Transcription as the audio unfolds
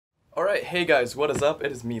Alright, hey guys, what is up?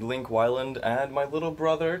 It is me, Link Wyland, and my little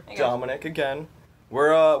brother, Dominic, again.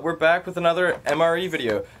 We're back with another MRE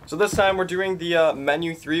video. So this time we're doing the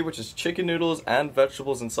menu 3, which is chicken noodles and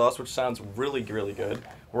vegetables and sauce, which sounds really good.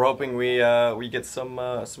 We're hoping we get some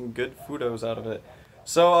good foodos out of it.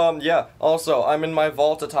 So yeah, also I'm in my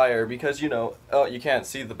vault attire because you know, you can't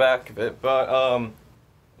see the back of it, but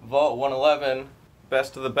Vault 111,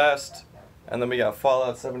 best of the best. And then we got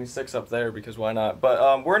Fallout 76 up there because why not?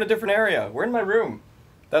 But we're in a different area. We're in my room.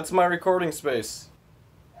 That's my recording space.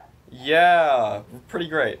 Yeah, pretty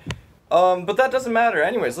great. But that doesn't matter.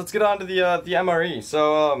 Anyways, let's get on to the MRE.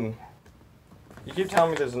 So you keep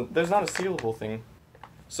telling me there's not a sealable thing.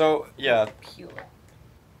 So yeah,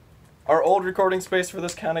 our old recording space for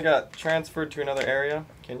this kind of got transferred to another area.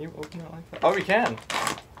 Can you open it like that? Oh, we can.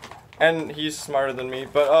 And he's smarter than me.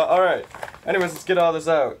 But all right. Anyways, let's get all this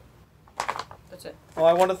out. That's it. Oh,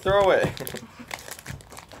 I want to throw it.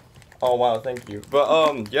 Oh wow, thank you.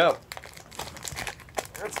 But yeah.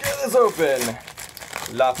 Let's get this open.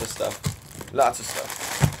 Lots of stuff. Lots of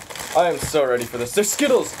stuff. I am so ready for this. There's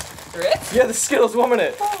Skittles. There is? Yeah, the Skittles 1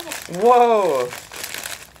 minute. Whoa.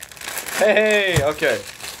 Hey. Okay.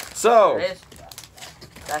 So. There is.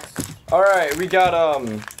 That's. All right, we got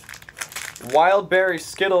wild berry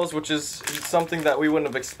Skittles, which is something that we wouldn't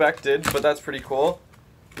have expected, but that's pretty cool.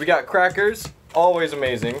 We got crackers. Always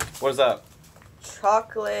amazing. What is that?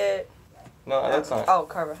 Chocolate. No, that's not. Oh,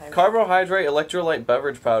 carbohydrate. Carbohydrate electrolyte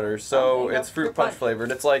beverage powder. So it's fruit punch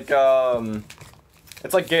flavored. It's like Gatorade.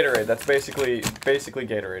 That's basically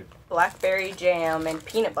Gatorade. Blackberry jam and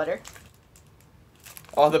peanut butter.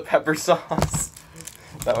 Oh, the pepper sauce.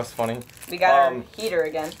 That was funny. We got our heater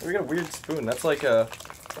again. We got a weird spoon. That's like a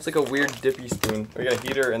weird dippy spoon. We got a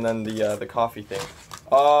heater and then the coffee thing.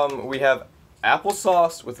 We have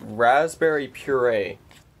applesauce with raspberry puree.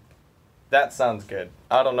 That sounds good.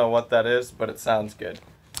 I don't know what that is, but it sounds good.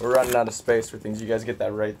 We're running out of space for things. You guys get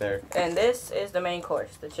that right there. And this is the main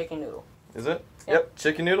course, the chicken noodle. Is it? Yep,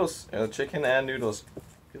 chicken noodles. Chicken and noodles.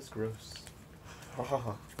 Feels gross.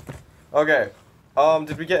 Okay.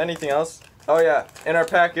 Did we get anything else? Oh yeah, in our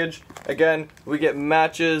package, again, we get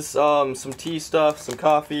matches, some tea stuff, some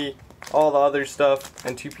coffee, all the other stuff,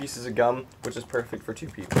 and 2 pieces of gum, which is perfect for 2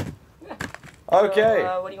 people. Yeah. Okay.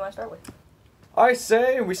 So, what do you want to start with? I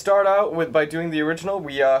say we start out by doing the original.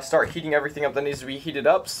 We start heating everything up that needs to be heated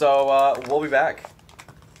up, so we'll be back.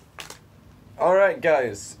 Alright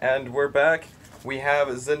guys, and we're back. We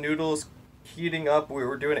have the noodles heating up. We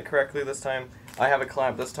were doing it correctly this time. I have a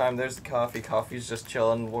clamp this time. There's the coffee. Coffee's just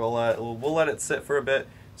chilling. We'll let it sit for a bit.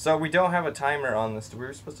 So we don't have a timer on this. We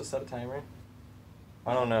were supposed to set a timer?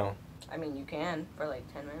 I don't know. I mean, you can for like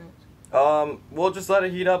 10 minutes. We'll just let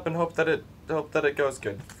it heat up and hope that it goes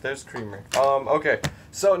good. There's creamer. Okay.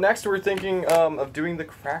 So next we're thinking of doing the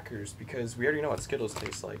crackers because we already know what Skittles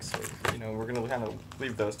taste like. So you know we're gonna kind of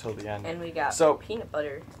leave those till the end. And we got peanut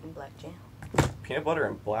butter and black jam. Peanut butter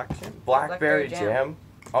and black jam. Blackberry jam.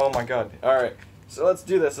 Oh my god. All right. So let's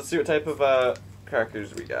do this. Let's see what type of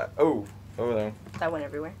crackers we got. Oh, over there. That went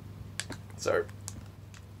everywhere. Sorry.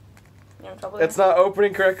 You having trouble It's not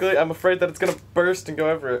opening correctly. I'm afraid that it's gonna burst and go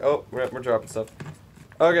everywhere. Oh, we're dropping stuff.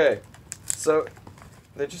 Okay. So,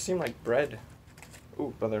 they just seem like bread.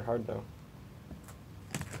 Ooh, but they're hard though.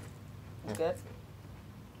 Good.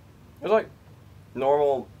 There's like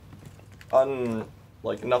normal,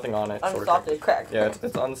 like nothing on it. Unsalted crack. Yeah,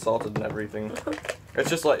 it's unsalted and everything. It's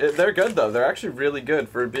just like, they're good though. They're actually really good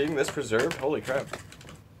for being this preserved. Holy crap.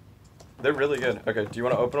 They're really good. Okay, do you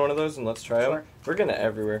want to open one of those and let's try them? We're getting it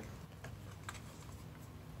everywhere.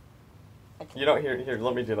 You don't, here,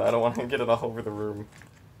 let me do that. I don't want to get it all over the room.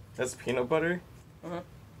 That's peanut butter? Mm-hmm.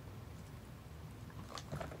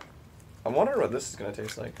 I'm wondering what this is going to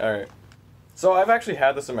taste like. Alright. So I've actually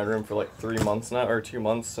had this in my room for like 3 months now, or 2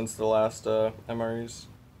 months since the last MREs.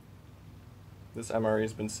 This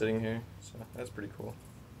MRE's been sitting here, so that's pretty cool.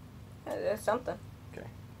 Yeah, that's something. Okay.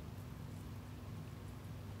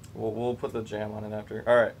 We'll put the jam on it after.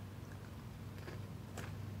 Alright.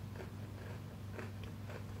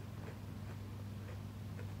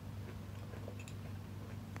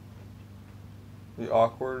 The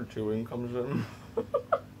awkward chewing comes in.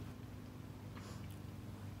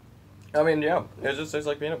 I mean, yeah, it just tastes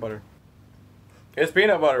like peanut butter. It's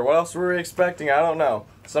peanut butter. What else were we expecting? I don't know.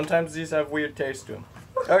 Sometimes these have weird taste to them.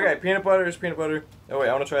 Okay, peanut butter is peanut butter. Oh wait,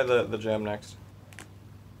 I want to try the jam next.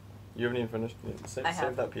 You haven't even finished?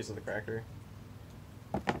 Save that piece of the cracker.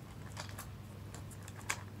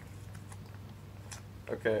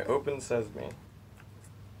 Okay, open sesame.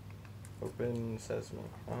 Open sesame.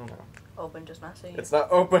 I don't know. Open, just not saying. It's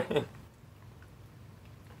not opening.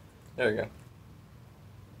 There we go.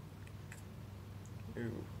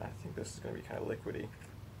 Ooh, I think this is gonna be kind of liquidy.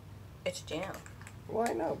 It's jam. Well,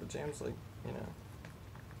 I know, but jam's like, you know.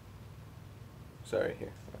 Sorry,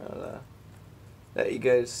 here. Let you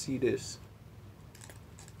guys see this.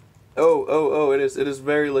 Oh, it is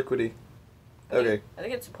very liquidy. Okay. I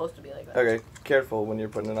think it's supposed to be like that. Okay, careful when you're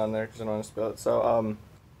putting it on there because I don't want to spill it. So,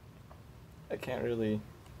 I can't really...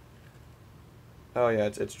 Oh, yeah,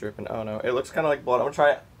 it's dripping. Oh, no. It looks kind of like blood. I'm gonna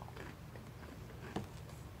try it.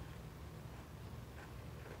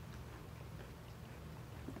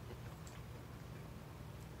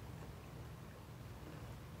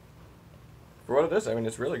 For what it is, I mean,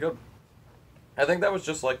 it's really good. I think that was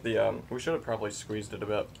just like the, we should have probably squeezed it a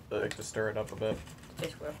bit, like, to stir it up a bit.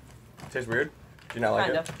 Tastes weird. Tastes weird? Do you not like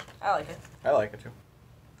it? I like it. I like it, too.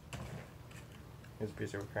 Here's a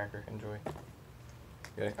piece of a cracker. Enjoy.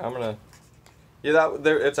 Okay, I'm gonna... Yeah,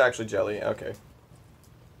 it's actually jelly. Okay.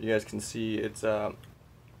 You guys can see it's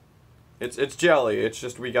it's jelly. It's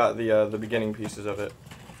just we got the beginning pieces of it.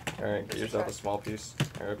 All right, get yourself a small piece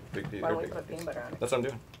or a big piece. Why don't we put peanut butter on it? That's what I'm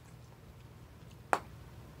doing.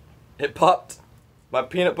 It popped. My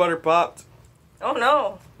peanut butter popped. Oh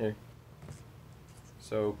no. Here.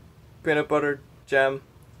 So, peanut butter jam.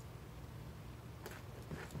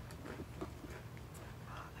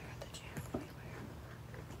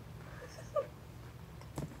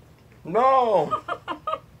 No!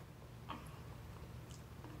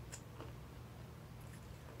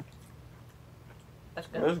 That's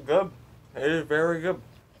good. It's good. It is very good.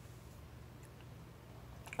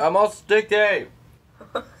 I'm all sticky!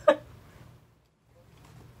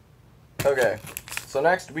 Okay, so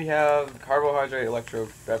next we have carbohydrate electro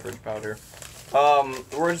beverage powder.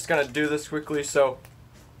 We're just gonna do this quickly, so...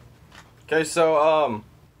 Okay, so,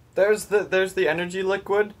 there's the energy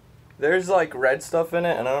liquid. There's, like, red stuff in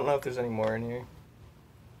it, and I don't know if there's any more in here.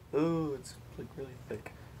 Ooh, it's, like, really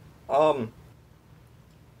thick.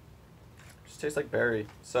 Just tastes like berry.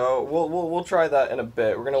 So, we'll try that in a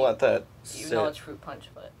bit. We're gonna let that sit. You know it's fruit punch,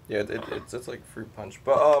 but... Yeah, it's like fruit punch.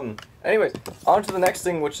 But, anyways, on to the next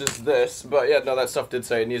thing, which is this. But, yeah, no, that stuff did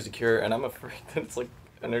say it needs a cure, and I'm afraid that it's, like,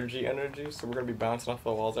 energy, so we're gonna be bouncing off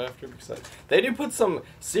the walls after, because they do put some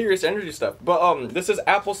serious energy stuff. But, this is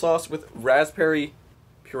applesauce with raspberry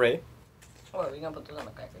puree. Oh, are we gonna put those on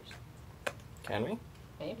the crackers? Can we?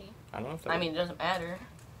 Maybe. I don't know if that... I mean, it doesn't matter.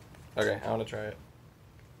 Okay, I want to try it.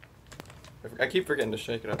 I keep forgetting to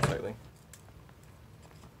shake it up slightly.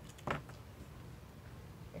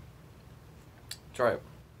 Try it.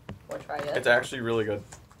 Wanna try it? It's actually really good.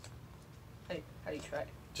 How do you try it?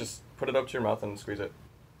 Just put it up to your mouth and squeeze it.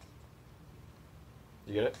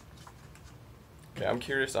 You get it? Okay, I'm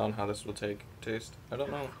curious on how this will taste. I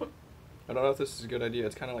don't know. I don't know if this is a good idea.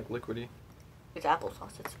 It's kind of like liquidy. It's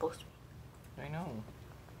applesauce. It's supposed to be. I know.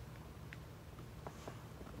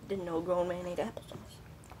 Didn't know a grown man ate applesauce.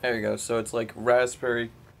 There you go. So it's like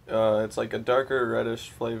raspberry. It's like a darker reddish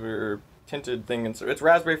flavor, tinted thing. And so it's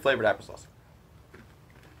raspberry flavored applesauce.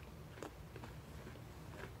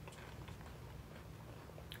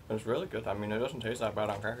 It's really good. I mean, it doesn't taste that bad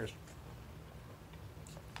on crackers.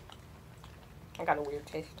 I got a weird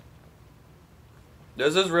taste.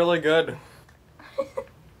 This is really good.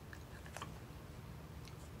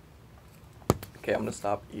 Okay, I'm gonna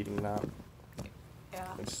stop eating that. Yeah.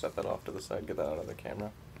 Let's set that off to the side, get that out of the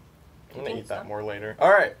camera. I'm gonna eat so? that more later.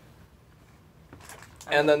 Alright!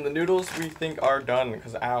 And then the noodles we think are done,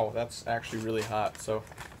 because ow, that's actually really hot, so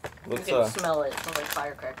let's You can smell it. It smells like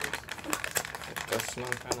firecrackers. It does smell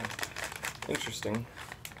kind of interesting.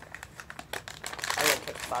 I didn't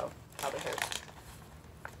take the bottle. Probably hurts.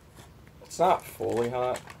 It's not fully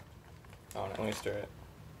hot. Oh no, let me stir it.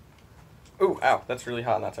 Ooh, ow, that's really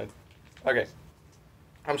hot on that side. Okay.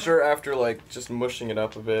 I'm sure after, like, just mushing it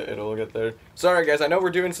up a bit, it'll get there. Sorry, guys, I know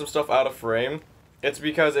we're doing some stuff out of frame. It's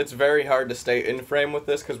because it's very hard to stay in frame with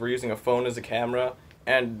this, because we're using a phone as a camera,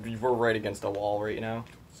 and we're right against a wall right now.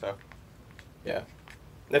 So, yeah.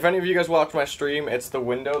 If any of you guys watch my stream, it's the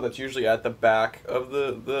window that's usually at the back of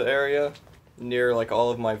the area, near, like,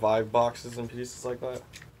 all of my Vive boxes and pieces like that.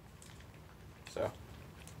 So.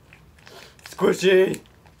 Squishy!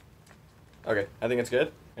 Okay, I think it's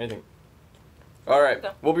good. Anything. Alright, Okay.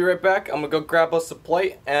 We'll be right back. I'm gonna go grab us a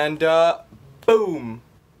plate, and, boom!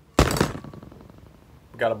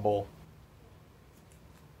 Got a bowl.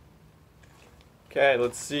 Okay,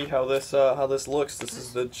 let's see how this looks. This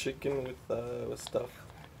is the chicken with stuff.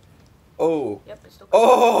 Oh! Yep, it's still good.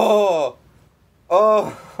 Oh!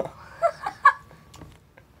 Oh!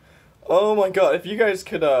 Oh my god, if you guys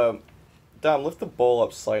could, Dom, lift the bowl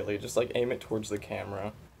up slightly, just, like, aim it towards the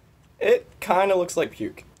camera. It kinda looks like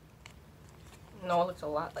puke. No, it looks a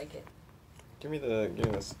lot like it. Give me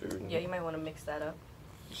the spoon. Yeah, you might want to mix that up.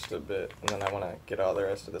 just a bit, and then I want to get all the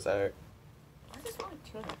rest of this out. Why does it smell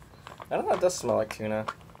like tuna? I don't know, it does smell like tuna.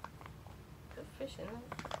 Good fish, isn't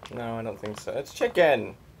it? No, I don't think so. It's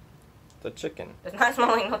chicken. It's a chicken. It's not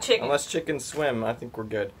smelling no chicken. Unless chickens swim, I think we're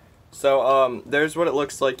good. So, there's what it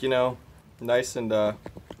looks like, you know, nice and,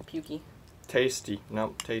 pukey. tasty.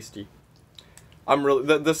 No, tasty. I'm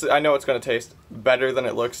really, this, I know it's gonna taste better than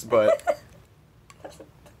it looks, but,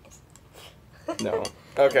 no.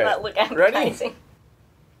 Okay, Does not look ready? appetizing.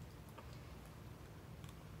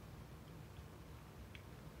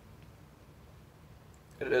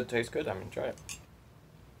 It tastes good, I mean, try it.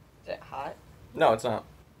 Is it hot? No, it's not.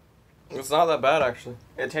 It's not that bad, actually.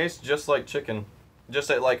 It tastes just like chicken. Just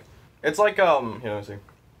like, it's like, here, let me see.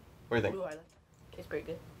 What do you think? Ooh, I like it. Tastes pretty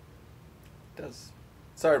good. It does.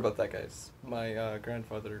 Sorry about that, guys. My,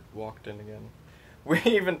 grandfather walked in again. We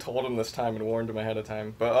even told him this time and warned him ahead of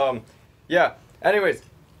time. But, yeah. Anyways,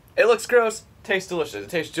 it looks gross. Tastes delicious. It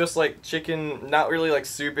tastes just like chicken, not really like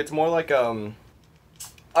soup. It's more like, I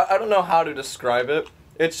don't know how to describe it.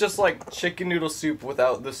 It's just like chicken noodle soup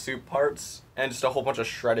without the soup parts and just a whole bunch of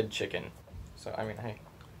shredded chicken. So, I mean, hey.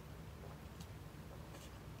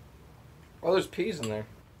 Oh, there's peas in there.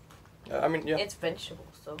 I mean, yeah. It's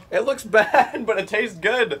vegetables, so. It looks bad, but it tastes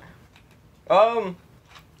good. Yeah. I don't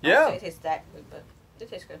say it tastes that good, but it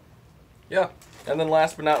tastes good. Yeah. And then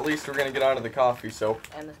last but not least, we're going to get on to the coffee, so.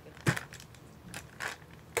 And it's good.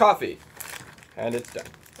 Coffee. And it's done.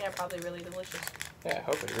 Yeah, probably really delicious. Yeah, I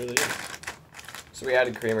hope it really is. So we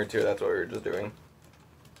added creamer too, that's what we were just doing.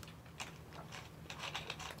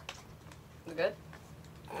 Is it good?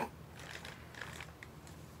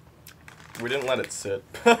 We didn't let it sit.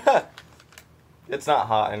 It's not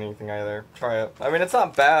hot anything either. Try it. I mean, it's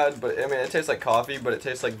not bad, but I mean, it tastes like coffee, but it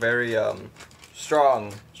tastes like very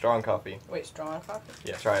strong coffee. Wait, strong coffee?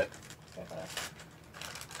 Yeah, try it. Okay, hold on.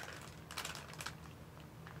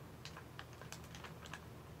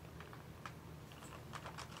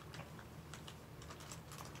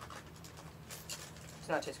 Does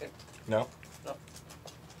not taste good. No? No.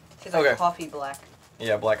 Tastes like Okay. coffee black.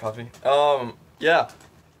 Yeah, black coffee. Yeah.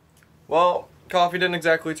 Well, coffee didn't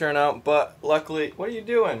exactly turn out, but luckily, what are you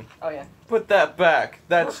doing? Oh yeah. Put that back.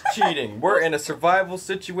 That's cheating. We're in a survival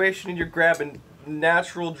situation and you're grabbing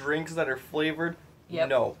natural drinks that are flavored. Yep.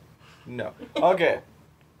 No. No. Okay.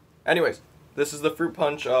 Anyways, this is the fruit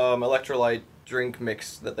punch electrolyte drink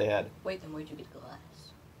mix that they had. Wait, then where'd you get the glass?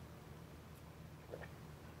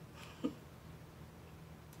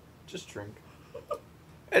 Just drink.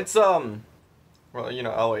 It's well, you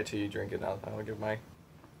know, I'll wait till you drink it now. I'll give my.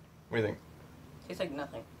 What do you think? Tastes like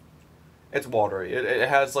nothing. It's watery. It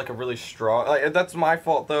has like a really strong. Like, that's my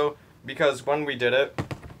fault though, because when we did it,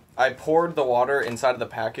 I poured the water inside of the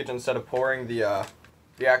package instead of pouring the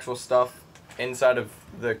actual stuff inside of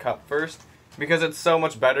the cup first, because it's so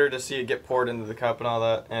much better to see it get poured into the cup and all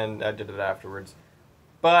that. And I did it afterwards,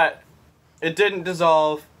 but it didn't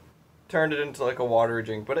dissolve. Turned it into like a watery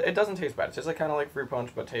drink, but it doesn't taste bad. It tastes like kind of like fruit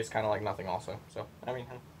punch, but tastes kind of like nothing also. So I mean,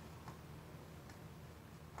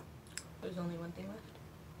 There's only one thing left.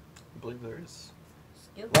 I believe there is.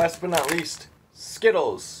 Skittles. Last but not least,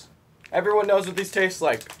 Skittles. Everyone knows what these taste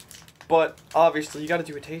like, but obviously you got to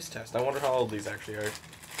do a taste test. I wonder how old these actually are.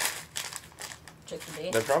 Check the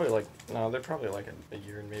date. They're probably like they're probably like a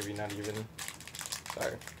year and maybe not even.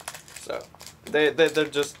 Sorry. So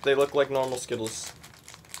they look like normal Skittles.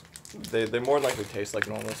 They more than likely taste like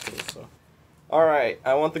normal Skittles. So, all right,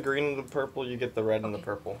 I want the green and the purple. You get the red and the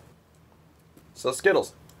purple. So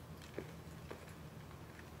Skittles.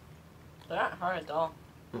 They're not hard at all.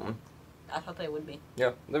 Mm-mm. I thought they would be.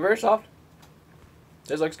 Yeah, they're very soft.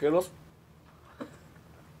 Tastes like Skittles.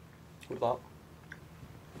 Who thought?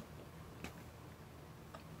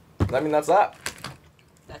 I mean, that's that.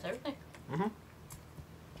 That's everything. Mm-hmm.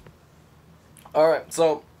 All right,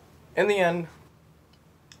 so in the end,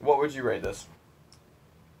 what would you rate this?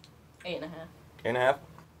 8.5. 8.5?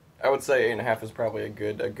 I would say 8.5 is probably a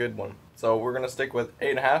good one. So we're gonna stick with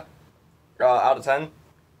 8.5 out of 10.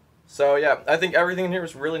 So yeah, I think everything in here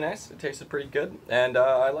was really nice. It tasted pretty good, and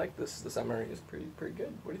I like this. This MRE is pretty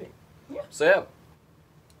good. What do you think? Yeah. So yeah,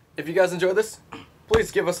 if you guys enjoyed this,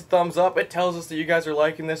 please give us a thumbs up. It tells us that you guys are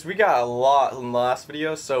liking this. We got a lot in the last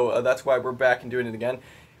video, so that's why we're back and doing it again.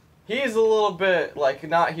 He's a little bit, like,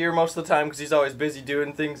 not here most of the time because he's always busy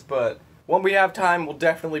doing things, but when we have time, we'll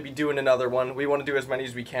definitely be doing another one. We want to do as many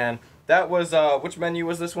as we can. That was, which menu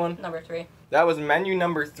was this one? Number 3. That was menu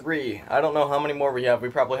number 3. I don't know how many more we have. We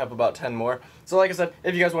probably have about 10 more. So like I said,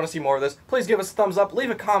 if you guys want to see more of this, please give us a thumbs up.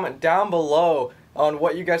 Leave a comment down below on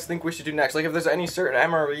what you guys think we should do next. Like if there's any certain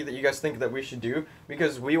MRE that you guys think that we should do,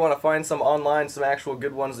 because we want to find some online, some actual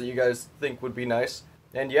good ones that you guys think would be nice.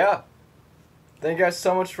 And yeah, thank you guys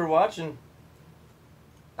so much for watching.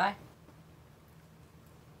 Bye.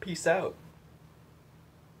 Peace out.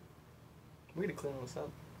 We gotta clean this up.